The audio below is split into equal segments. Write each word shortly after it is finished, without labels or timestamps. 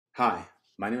Hi,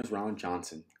 my name is Ron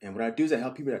Johnson, and what I do is I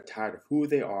help people that are tired of who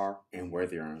they are and where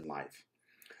they are in life.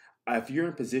 If you're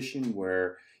in a position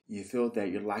where you feel that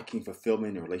you're lacking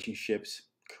fulfillment in relationships,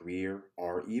 career,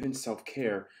 or even self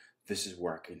care, this is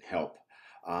where I can help.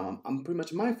 I'm pretty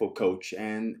much a mindful coach,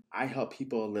 and I help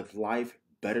people live life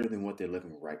better than what they're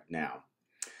living right now.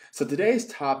 So today's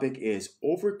topic is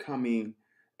overcoming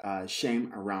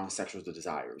shame around sexual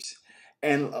desires.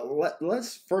 And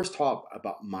let's first talk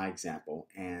about my example.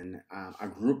 And I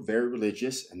grew up very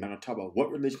religious. I'm not going to talk about what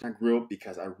religion I grew up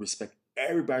because I respect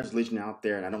everybody's religion out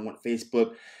there, and I don't want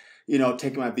Facebook,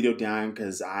 taking my video down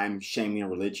because I'm shaming a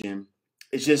religion.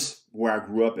 It's just where I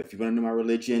grew up. If you want to know my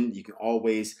religion, you can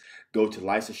always go to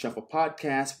Life's a Shuffle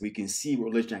podcast. We can see what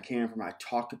religion I came from. I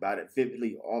talk about it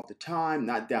vividly all the time.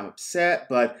 Not that I'm upset,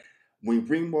 but when we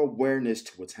bring more awareness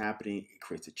to what's happening, it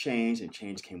creates a change, and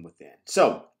change came within.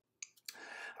 So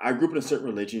I grew up in a certain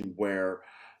religion where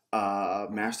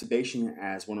masturbation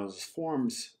as one of those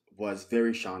forms was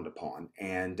very shunned upon.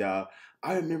 And I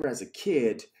remember as a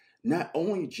kid, not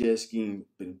only just getting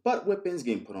butt whippings,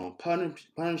 getting put on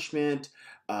punishment.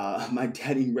 My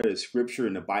daddy read a scripture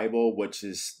in the Bible, which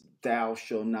is, "Thou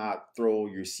shalt not throw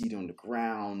your seed on the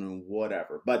ground," and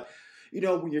whatever. But,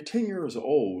 when you're 10 years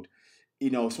old,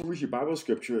 someone reads your Bible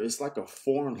scripture, it's like a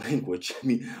foreign language. I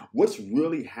mean, what's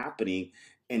really happening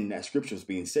in that scripture is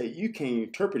being said? You can't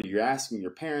interpret it. You're asking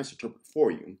your parents to interpret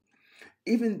for you.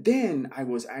 Even then, I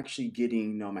was actually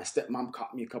getting, my stepmom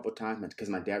caught me a couple of times because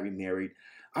my dad remarried.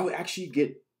 I would actually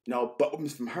get, butt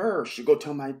whippings from her. She'd go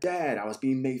tell my dad I was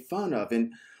being made fun of.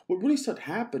 And what really started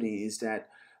happening is that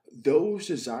those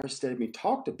desires, instead of being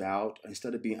talked about,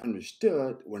 instead of being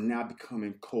understood, were now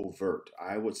becoming covert.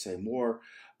 I would say more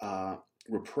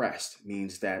repressed,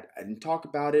 means that I didn't talk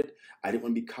about it. I didn't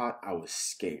want to be caught. I was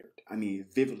scared. I mean,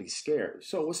 vividly scared.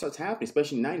 So what starts happening,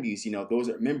 especially in the 90s, those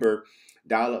that remember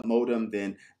dial-up modem,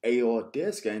 then AOL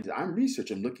disc, and I'm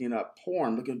researching, looking up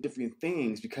porn, looking at different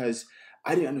things because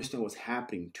I didn't understand what's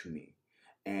happening to me.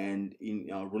 And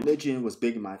religion was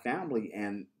big in my family,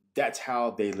 and that's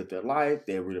how they live their life.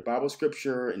 They read a Bible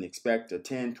scripture and expect a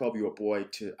 10, 12-year-old boy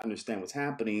to understand what's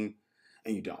happening,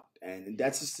 and you don't. And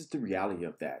that's just the reality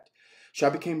of that. So I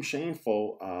became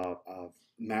shameful of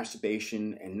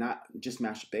masturbation, and not just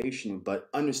masturbation, but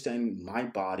understanding my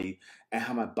body and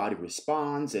how my body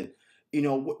responds. And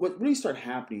what really started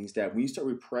happening is that when you start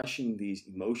repressing these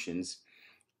emotions,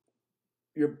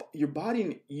 your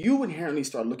body, you inherently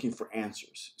start looking for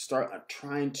answers, start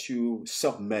trying to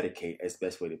self-medicate, as the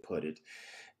best way to put it.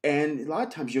 And a lot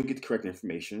of times you'll get the correct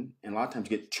information, and a lot of times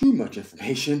you get too much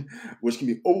information, which can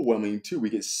be overwhelming too. We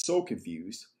get so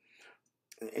confused,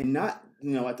 and not,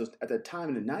 at the time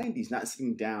in the 90s, not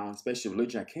sitting down, especially the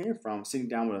religion I came from, sitting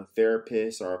down with a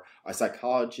therapist or a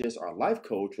psychologist or a life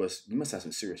coach was, you must have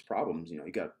some serious problems.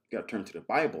 You got to turn to the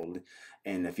Bible,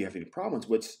 and if you have any problems,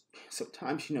 which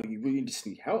sometimes, you really just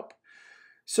need help.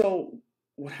 So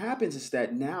what happens is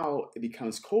that now it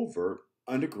becomes covert,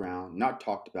 underground, not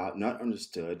talked about, not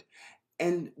understood.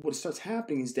 And what starts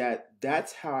happening is that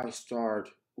that's how I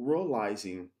start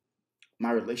realizing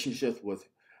my relationship with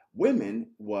women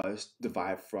was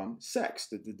derived from sex.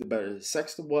 The better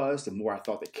sex there was, the more I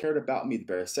thought they cared about me. The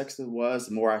better sex there was,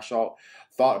 the more I thought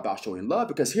about showing love.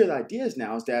 Because here the idea is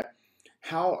now is that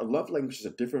how our love languages are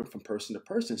different from person to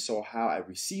person. So how I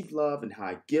receive love and how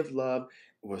I give love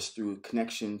was through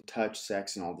connection, touch,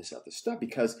 sex, and all this other stuff.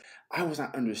 Because I was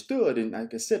not understood, and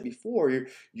like I said before,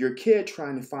 you're a kid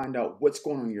trying to find out what's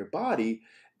going on in your body.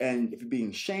 And if you're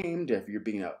being shamed, if you're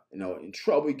being in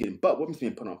trouble, you're getting butt whippings,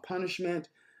 being put on punishment,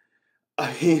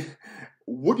 I mean,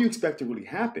 what do you expect to really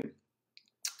happen?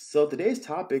 So today's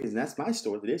topic, and that's my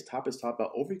story. Today's topic is talk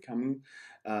about overcoming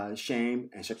shame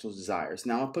and sexual desires.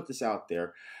 Now I'll put this out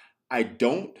there. I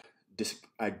don't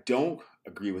I don't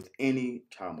agree with any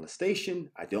child molestation.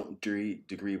 I don't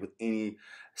agree with any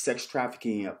sex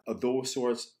trafficking of those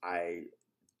sorts. I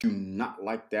do not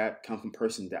like that. Come from a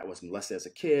person that was molested as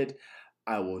a kid.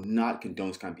 I will not condone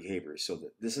this kind of behavior.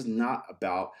 So this is not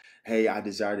about, hey, I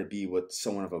desire to be with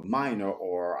someone of a minor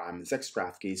or I'm in sex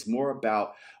trafficking. It's more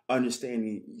about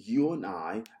understanding you and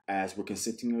I, as we're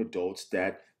consenting adults,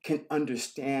 that can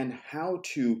understand how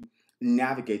to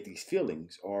navigate these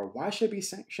feelings, or why should I be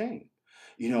shamed?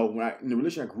 In the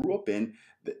religion I grew up in,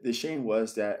 the shame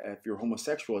was that if you're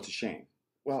homosexual, it's a shame.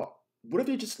 Well, what if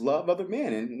you just love other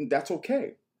men and that's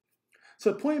okay?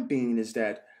 So the point being is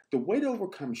that the way to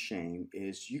overcome shame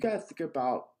is you got to think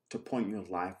about the point in your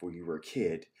life where you were a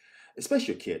kid,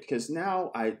 especially a kid, because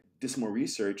now I did some more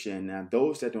research, and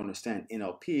those that don't understand,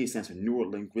 NLP stands for Neuro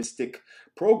Linguistic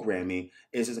Programming,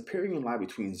 is there's a period in life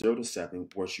between 0 to 7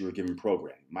 where you were given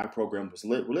programming. My program was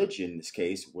religion in this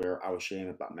case, where I was shamed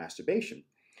about masturbation.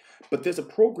 But there's a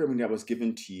programming that was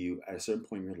given to you at a certain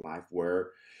point in your life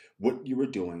where what you were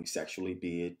doing sexually,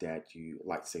 be it that you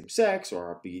like same sex,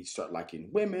 or be it start liking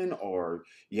women, or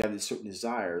you have these certain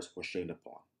desires, were shamed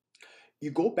upon.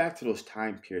 You go back to those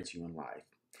time periods in your life,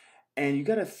 and you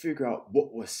got to figure out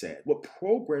what was said, what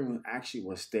programming actually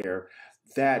was there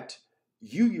that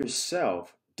you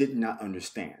yourself did not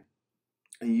understand,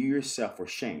 and you yourself were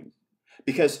shamed.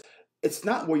 Because it's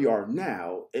not where you are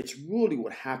now, it's really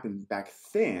what happened back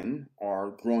then,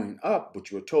 or growing up,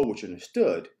 what you were told, what you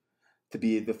understood to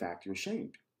be the fact you were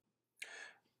shamed.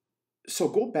 So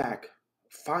go back,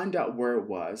 find out where it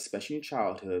was, especially in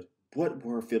childhood, what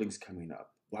were feelings coming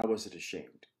up? Why was it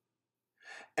ashamed?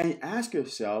 And ask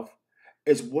yourself,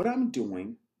 is what I'm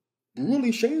doing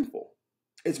really shameful?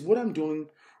 Is what I'm doing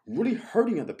really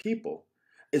hurting other people?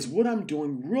 Is what I'm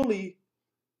doing really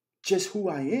just who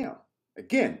I am?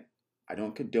 Again, I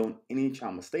don't condone any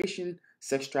child molestation,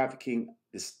 sex trafficking.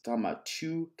 This is talking about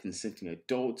two consenting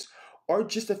adults, or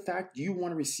just the fact you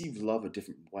want to receive love a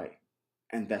different way.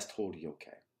 And that's totally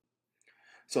okay.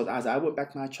 So as I went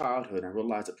back to my childhood and I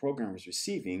realized the program I was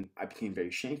receiving, I became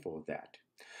very shameful of that.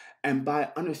 And by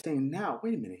understanding now,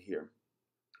 wait a minute here,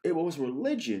 it was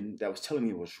religion that was telling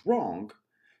me it was wrong.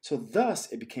 So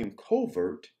thus it became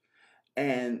covert,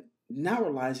 and now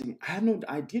realizing I have no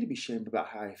idea to be ashamed about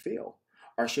how I feel,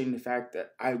 or ashamed of the fact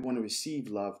that I want to receive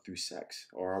love through sex,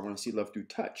 or I want to see love through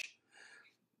touch.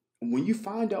 When you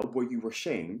find out where you were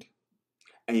shamed,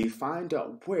 and you find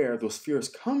out where those fears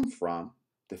come from,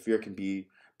 the fear can be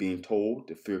being told,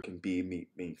 the fear can be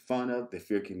being fun of, the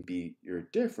fear can be you're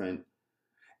different.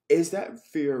 Is that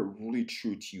fear really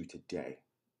true to you today?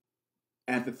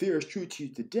 And if the fear is true to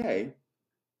you today,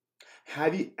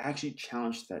 have you actually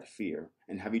challenged that fear?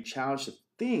 And have you challenged the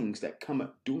things that come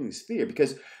up doing this fear?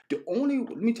 Because let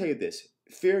me tell you this,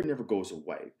 fear never goes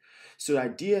away. So the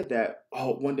idea that,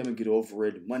 oh, one day I'm gonna get over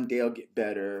it, one day I'll get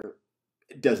better,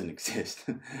 it doesn't exist.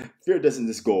 Fear doesn't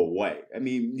just go away. I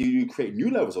mean, you create new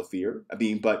levels of fear. I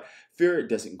mean, but fear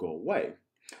doesn't go away.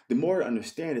 The more to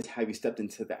understand is, have you stepped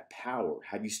into that power?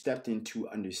 Have you stepped into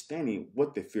understanding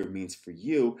what the fear means for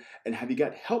you? And have you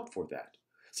got help for that?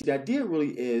 See, the idea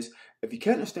really is, if you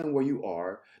can't understand where you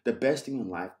are, the best thing in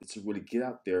life is to really get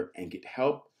out there and get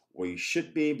help where you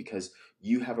should be, because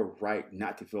you have a right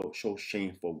not to feel so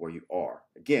shameful where you are.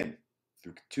 Again,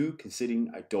 through two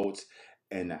consenting adults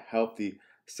and a healthy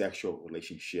sexual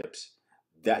relationships.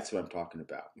 That's what I'm talking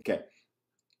about. Okay.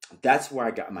 That's where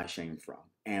I got my shame from.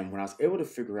 And when I was able to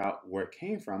figure out where it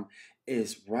came from,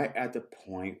 is right at the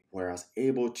point where I was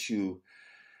able to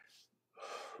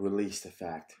release the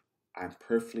fact I'm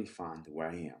perfectly fine where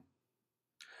I am.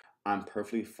 I'm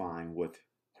perfectly fine with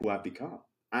who I've become.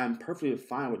 I'm perfectly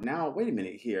fine with now, wait a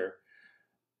minute here.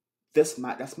 That's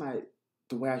my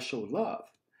the way I show love.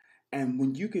 And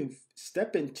when you can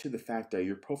step into the fact that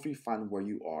you're perfectly fine where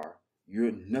you are,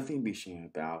 you're nothing to be ashamed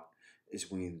about,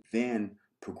 is when you then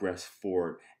progress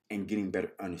forward and getting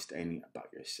better understanding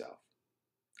about yourself.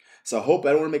 So I don't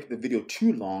want to make the video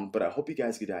too long, but I hope you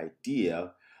guys get an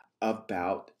idea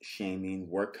about shaming,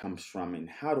 where it comes from, and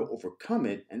how to overcome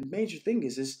it. And the major thing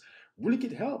is really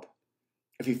get help.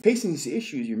 If you're facing these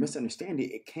issues, you're misunderstanding,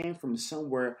 it came from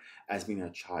somewhere as being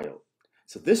a child.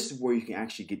 So this is where you can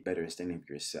actually get better understanding of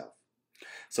yourself.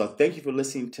 So thank you for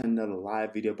listening to another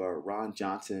live video by Ron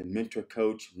Johnson, mentor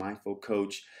coach, mindful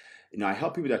coach. I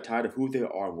help people that are tired of who they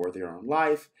are and where they are in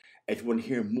life. If you want to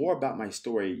hear more about my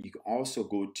story, you can also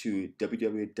go to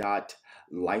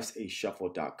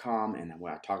www.lifesashuffle.com, and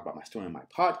where I talk about my story on my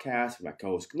podcast with my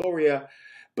co-host Gloria.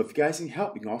 But if you guys need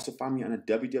help, you can also find me on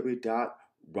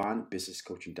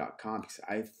www.ronbusinesscoaching.com, because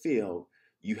I feel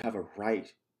you have a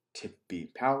right to be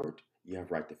empowered, you have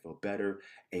a right to feel better,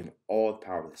 and all the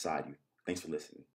power inside you. Thanks for listening.